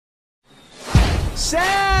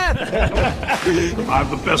Seth! I have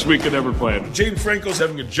the best weekend ever planned. James Franco's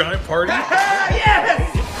having a giant party. Yes!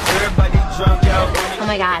 Everybody drunk out. Oh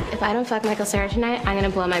my god, if I don't fuck Michael Cera tonight, I'm gonna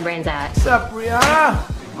blow my brains out. What's up, Brianna?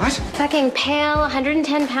 What? Fucking pale,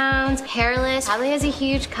 110 pounds, hairless, probably has a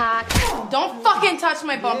huge cock. Don't fucking touch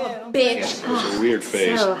my bumper, bitch. It's a weird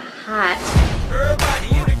face. So hot.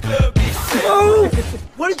 Everybody in the club. Oh!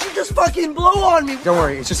 What did you just fucking blow on me? Don't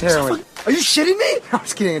worry, it's just heroin. Are you shitting me? I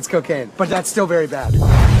was kidding, it's cocaine. But that's still very bad.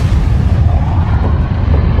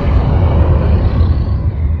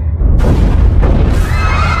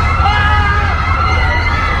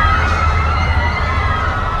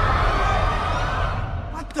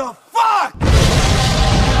 What the fuck?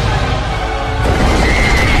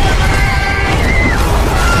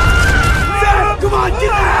 Seth, come on,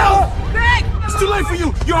 get out! Greg! It's too late for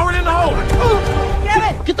you. You're already in the hole. Damn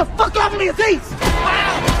it! Get the fuck off of me, face!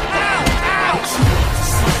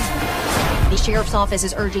 The sheriff's office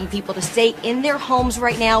is urging people to stay in their homes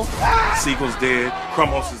right now. Siegel's dead.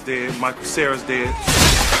 Krumos is dead. Michael Cera's dead.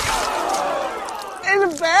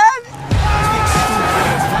 Is it bad?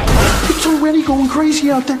 It's already going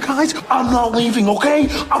crazy out there, guys. I'm not leaving, okay?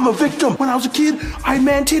 I'm a victim. When I was a kid, I had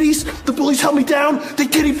man titties. The bullies held me down. They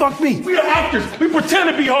titty fucked me. We are actors. We pretend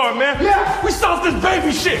to be hard, man. Yeah. We stop this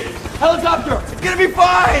baby shit. Helicopter! It's gonna be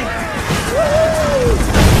fine!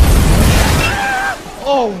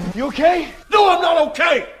 Oh, you okay? No, I'm not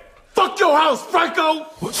okay. Fuck your house, Franco.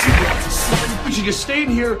 We should just stay in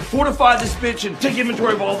here, fortify this bitch, and take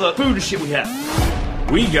inventory of all the food and shit we have.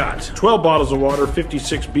 We got 12 bottles of water,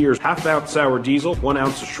 56 beers, half-ounce sour diesel, 1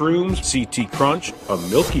 ounce of shrooms, CT Crunch, a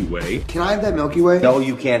Milky Way. Can I have that Milky Way? No,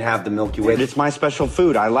 you can't have the Milky Way. It's my special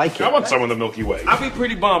food. I like it. I want some of the Milky Way. I'll be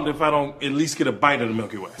pretty bummed if I don't at least get a bite of the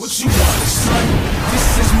Milky Way. What you want, son?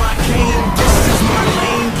 This is my game. This is my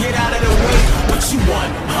lane. Get out of the way. What you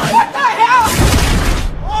want, hun? What the hell?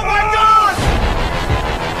 Oh my god!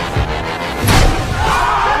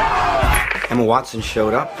 Emma Watson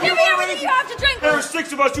showed up. Give me everything you have to drink! There are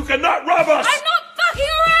 6 of us. You cannot rob us. I'm not fucking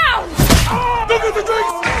around! Look at the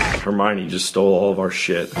drinks. Hermione just stole all of our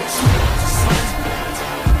shit.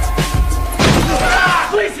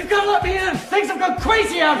 Please, you gotta let me in! Things have gone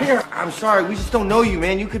crazy out here! I'm sorry, we just don't know you,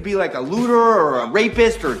 man. You could be like a looter or a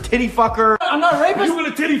rapist or a titty fucker. I'm not a rapist! You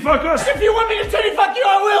gonna titty fuck us? If you want me to titty fuck you,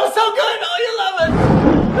 I will! So good! Oh, you love it!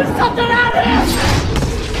 There's something out here!